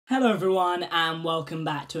Hello everyone and welcome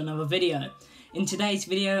back to another video. In today's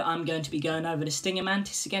video I'm going to be going over the Stinger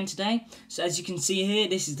Mantis again today. So as you can see here,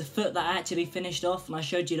 this is the foot that I actually finished off, and I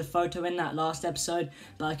showed you the photo in that last episode,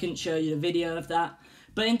 but I couldn't show you the video of that.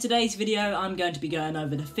 But in today's video I'm going to be going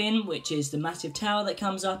over the fin, which is the massive tail that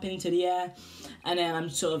comes up into the air, and then I'm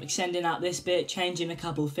sort of extending out this bit, changing a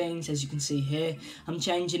couple of things. As you can see here, I'm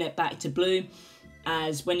changing it back to blue,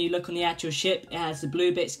 as when you look on the actual ship it has the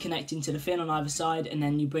blue bits connecting to the fin on either side, and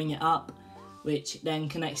then you bring it up, which then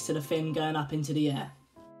connects to the fin going up into the air.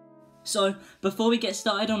 So before we get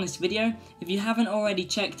started on this video, if you haven't already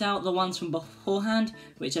checked out the ones from beforehand,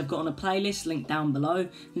 which I've got on a playlist linked down below,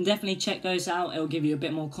 then definitely check those out. It'll give you a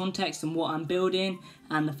bit more context on what I'm building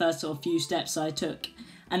and the first sort of few steps I took.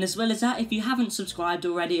 And as well as that, if you haven't subscribed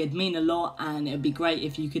already, it'd mean a lot, and it'd be great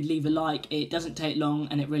if you could leave a like. It doesn't take long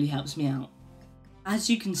and it really helps me out.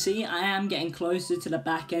 As you can see, I am getting closer to the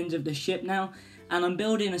back end of the ship now, and I'm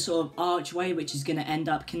building a sort of archway which is going to end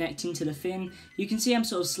up connecting to the fin. You can see I'm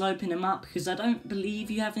sort of sloping them up because I don't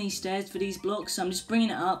believe you have any stairs for these blocks, so I'm just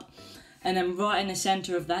bringing it up, and then right in the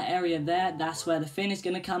centre of that area there, that's where the fin is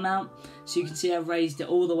going to come out. So you can see I've raised it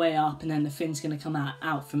all the way up, and then the fin's going to come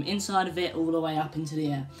out from inside of it all the way up into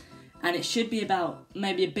the air. And it should be about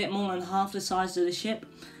maybe a bit more than half the size of the ship,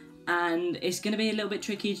 and it's going to be a little bit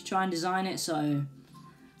tricky to try and design it, so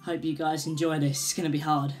hope you guys enjoy this. It's going to be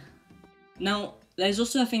hard. Now, there's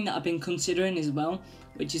also a thing that I've been considering as well,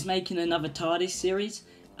 which is making another TARDIS series,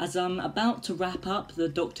 as I'm about to wrap up the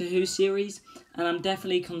Doctor Who series, and I'm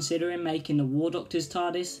definitely considering making the War Doctor's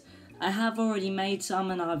TARDIS. I have already made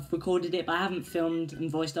some and I've recorded it, but I haven't filmed and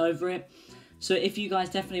voiced over it. So if you guys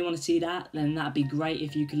definitely want to see that, then that'd be great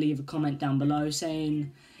if you could leave a comment down below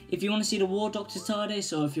saying if you want to see the War Doctor's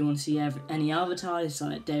TARDIS, or if you want to see any other TARDIS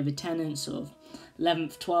like David Tennant's, or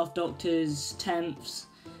 11th, 12th Doctors, 10ths,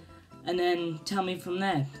 and then tell me from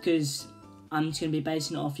there, because I'm just going to be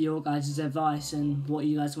basing it off your guys' advice and what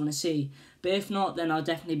you guys want to see. But if not, then I'll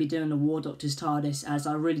definitely be doing the War Doctor's TARDIS, as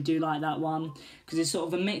I really do like that one, because it's sort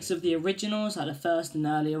of a mix of the originals, like the first and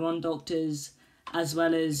earlier on Doctors, as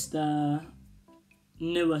well as the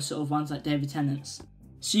newer sort of ones like David Tennant's.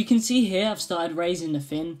 So you can see here I've started raising the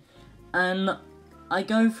fin, and I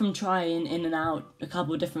go from trying in and out a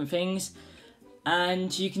couple of different things,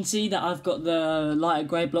 and you can see that I've got the lighter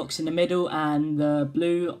grey blocks in the middle and the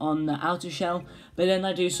blue on the outer shell, but then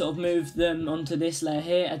I do sort of move them onto this layer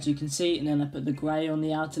here, as you can see, and then I put the grey on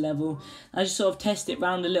the outer level. I just sort of test it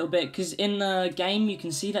round a little bit, because in the game you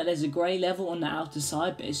can see that there's a grey level on the outer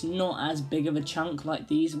side, but it's not as big of a chunk like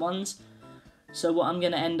these ones. So what I'm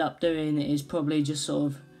going to end up doing is probably just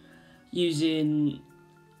sort of using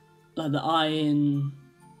like the iron,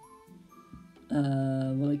 what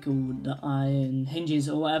are they called, the iron hinges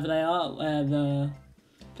or whatever they are, where the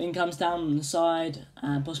thing comes down on the side,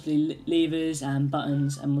 and possibly levers and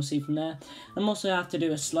buttons, and we'll see from there. I'm also have to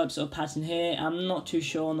do a slope sort of pattern here. I'm not too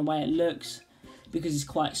sure on the way it looks because it's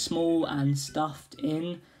quite small and stuffed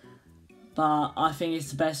in, but I think it's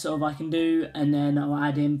the best sort of I can do, and then I'll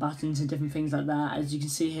add in buttons and different things like that. As you can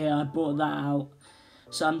see here, I brought that out,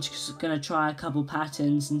 so I'm just going to try a couple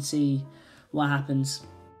patterns and see what happens.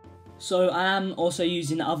 So I am also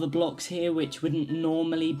using other blocks here which wouldn't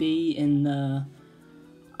normally be in the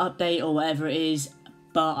update or whatever it is,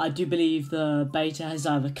 but I do believe the beta has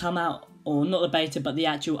either come out, or not the beta but the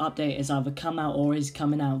actual update has either come out or is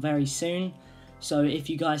coming out very soon. So if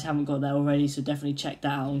you guys haven't got that already, so definitely check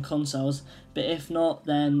that out on consoles. But if not,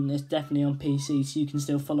 then it's definitely on PC, so you can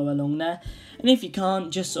still follow along there. And if you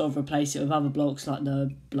can't, just sort of replace it with other blocks like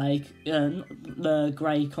the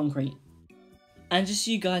grey concrete. And just so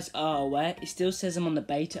you guys are aware, it still says I'm on the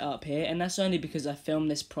beta up here, and that's only because I filmed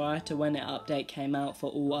this prior to when the update came out for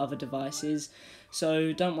all other devices.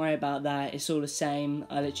 So don't worry about that, it's all the same.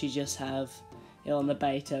 I literally just have it on the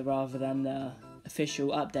beta rather than the official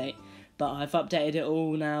update. But I've updated it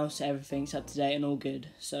all now, so everything's up to date and all good.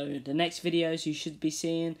 So the next videos you should be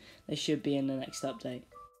seeing, they should be in the next update.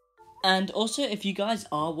 And also, if you guys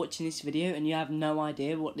are watching this video and you have no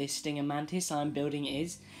idea what this Stinger Mantis I'm building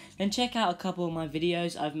is, then check out a couple of my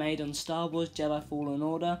videos I've made on Star Wars Jedi Fallen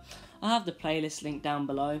Order. I have the playlist linked down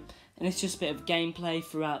below, and it's just a bit of gameplay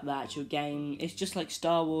throughout the actual game. It's just like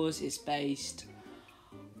Star Wars, it's based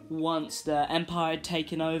once the Empire had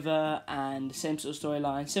taken over, and the same sort of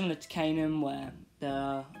storyline, similar to Kanan, where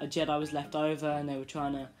a Jedi was left over and they were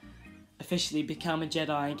trying to officially become a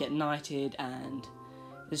Jedi and get knighted, and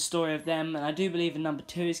the story of them. And I do believe number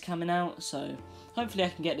 2 is coming out, so hopefully I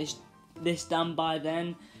can get this done by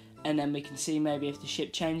then, and then we can see maybe if the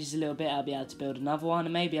ship changes a little bit, I'll be able to build another one,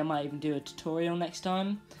 and maybe I might even do a tutorial next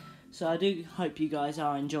time. So I do hope you guys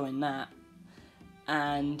are enjoying that.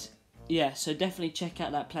 And yeah, so definitely check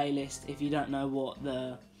out that playlist if you don't know what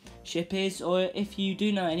the ship is, or if you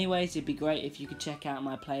do know anyways, it'd be great if you could check out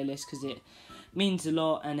my playlist, because it means a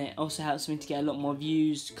lot, and it also helps me to get a lot more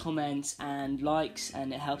views, comments and likes,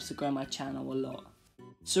 and it helps to grow my channel a lot.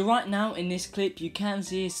 So right now in this clip you can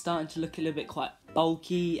see it's starting to look a little bit quite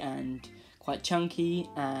bulky and quite chunky,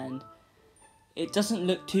 and it doesn't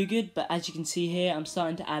look too good, but as you can see here, I'm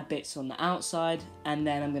starting to add bits on the outside, and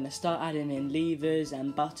then I'm going to start adding in levers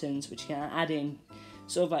and buttons, which can add in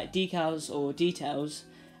sort of like decals or details.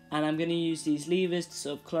 And I'm going to use these levers to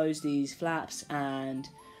sort of close these flaps, and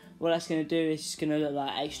what that's going to do is just going to look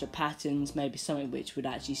like extra patterns, maybe something which would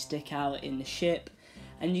actually stick out in the ship.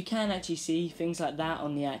 And you can actually see things like that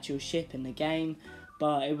on the actual ship in the game,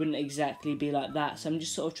 but it wouldn't exactly be like that. So I'm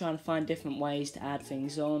just sort of trying to find different ways to add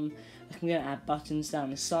things on. I'm going to add buttons down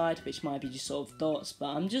the side, which might be just sort of dots, but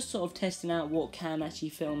I'm just sort of testing out what can actually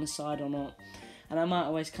fit on the side or not. And I might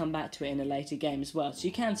always come back to it in a later game as well. So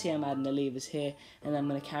you can see I'm adding the levers here, and I'm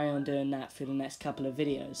going to carry on doing that for the next couple of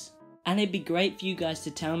videos. And it'd be great for you guys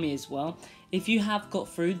to tell me as well, if you have got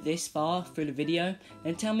through this far through the video,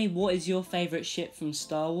 then tell me what is your favourite ship from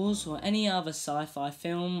Star Wars or any other sci-fi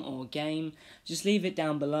film or game. Just leave it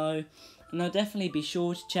down below, and I'll definitely be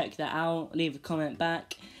sure to check that out, leave a comment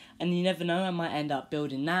back. And you never know, I might end up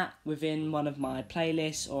building that within one of my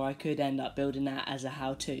playlists, or I could end up building that as a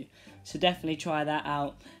how-to. So definitely try that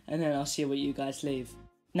out, and then I'll see what you guys leave.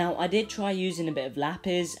 Now, I did try using a bit of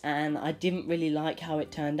lapis, and I didn't really like how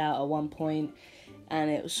it turned out at one point,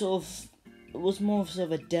 and it was more of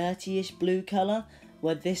sort of a dirtyish blue colour,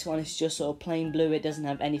 where this one is just sort of plain blue. It doesn't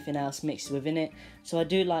have anything else mixed within it. So I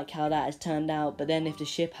do like how that has turned out, but then if the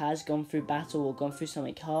ship has gone through battle or gone through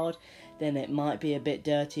something hard, then it might be a bit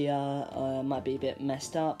dirtier, might be a bit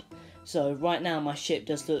messed up. So right now my ship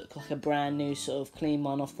does look like a brand new sort of clean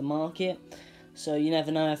one off the market. So you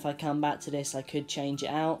never know, if I come back to this I could change it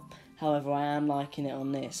out. However, I am liking it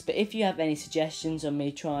on this. But if you have any suggestions on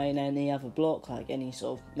me trying any other block, like any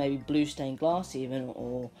sort of maybe blue stained glass even,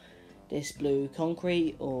 or this blue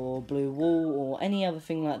concrete or blue wall or any other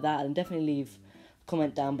thing like that, then definitely leave a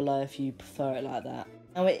comment down below if you prefer it like that.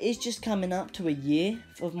 Now, it is just coming up to a year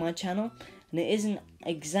of my channel, and it isn't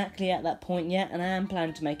exactly at that point yet, and I am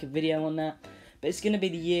planning to make a video on that, but it's going to be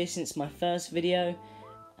the year since my first video,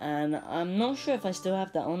 and I'm not sure if I still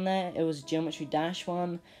have that on there. It was a Geometry Dash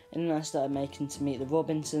one, and then I started making to Meet the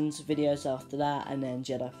Robinsons videos after that, and then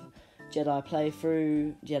Jedi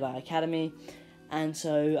Playthrough, Jedi Academy, and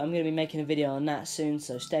so I'm going to be making a video on that soon,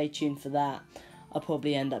 so stay tuned for that. I'll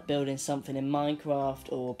probably end up building something in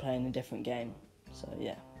Minecraft or playing a different game. So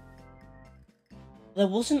yeah. There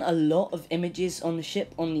wasn't a lot of images on the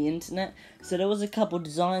ship on the internet, so there was a couple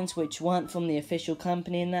designs which weren't from the official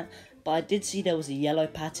company in that, but I did see there was a yellow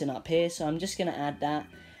pattern up here, so I'm just going to add that,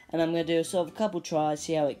 and I'm going to do sort of a couple tries,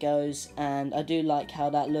 see how it goes, and I do like how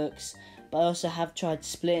that looks, but I also have tried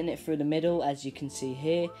splitting it through the middle, as you can see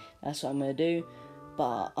here. That's what I'm going to do,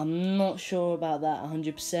 but I'm not sure about that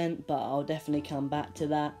 100%, but I'll definitely come back to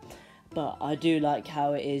that. But I do like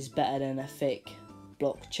how it is better than a thick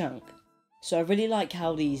block chunk. So I really like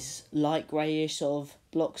how these light greyish sort of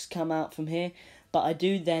blocks come out from here, but I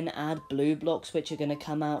do then add blue blocks which are going to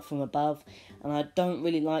come out from above, and I don't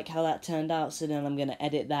really like how that turned out, so then I'm going to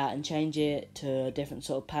edit that and change it to a different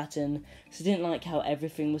sort of pattern, because I didn't like how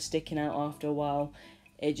everything was sticking out after a while.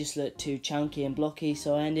 It just looked too chunky and blocky,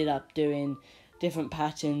 so I ended up doing different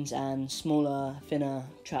patterns and smaller, thinner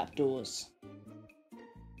trapdoors.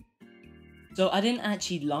 So I didn't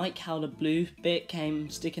actually like how the blue bit came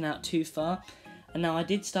sticking out too far, and now I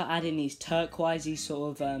did start adding these turquoisey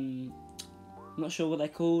sort of, I'm not sure what they're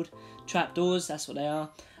called, trapdoors, that's what they are.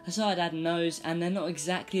 I started adding those, and they're not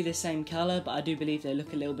exactly the same colour, but I do believe they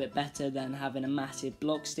look a little bit better than having a massive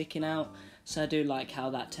block sticking out, so I do like how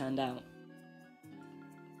that turned out.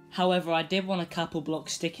 However, I did want a couple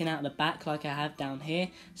blocks sticking out the back like I have down here,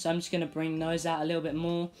 so I'm just going to bring those out a little bit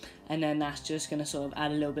more, and then that's just going to sort of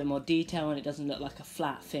add a little bit more detail and it doesn't look like a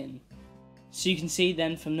flat fin. So you can see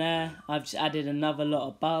then from there, I've just added another lot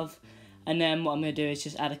above, and then what I'm going to do is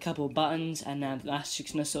just add a couple of buttons, and then that's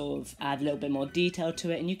just going to sort of add a little bit more detail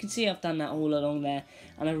to it, and you can see I've done that all along there,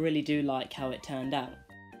 and I really do like how it turned out.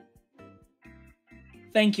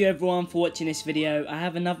 Thank you everyone for watching this video. I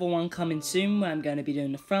have another one coming soon where I'm going to be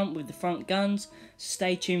doing the front with the front guns, so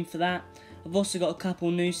stay tuned for that. I've also got a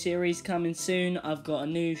couple new series coming soon. I've got a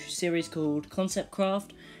new series called Concept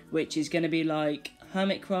Craft, which is going to be like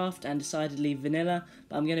Hermitcraft and decidedly vanilla,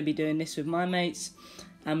 but I'm going to be doing this with my mates.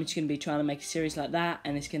 I'm just going to be trying to make a series like that,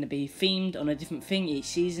 and it's going to be themed on a different thing each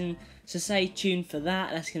season, so stay tuned for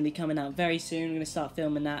that. That's going to be coming out very soon. I'm going to start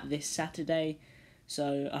filming that this Saturday.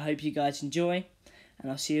 So I hope you guys enjoy, and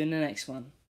I'll see you in the next one.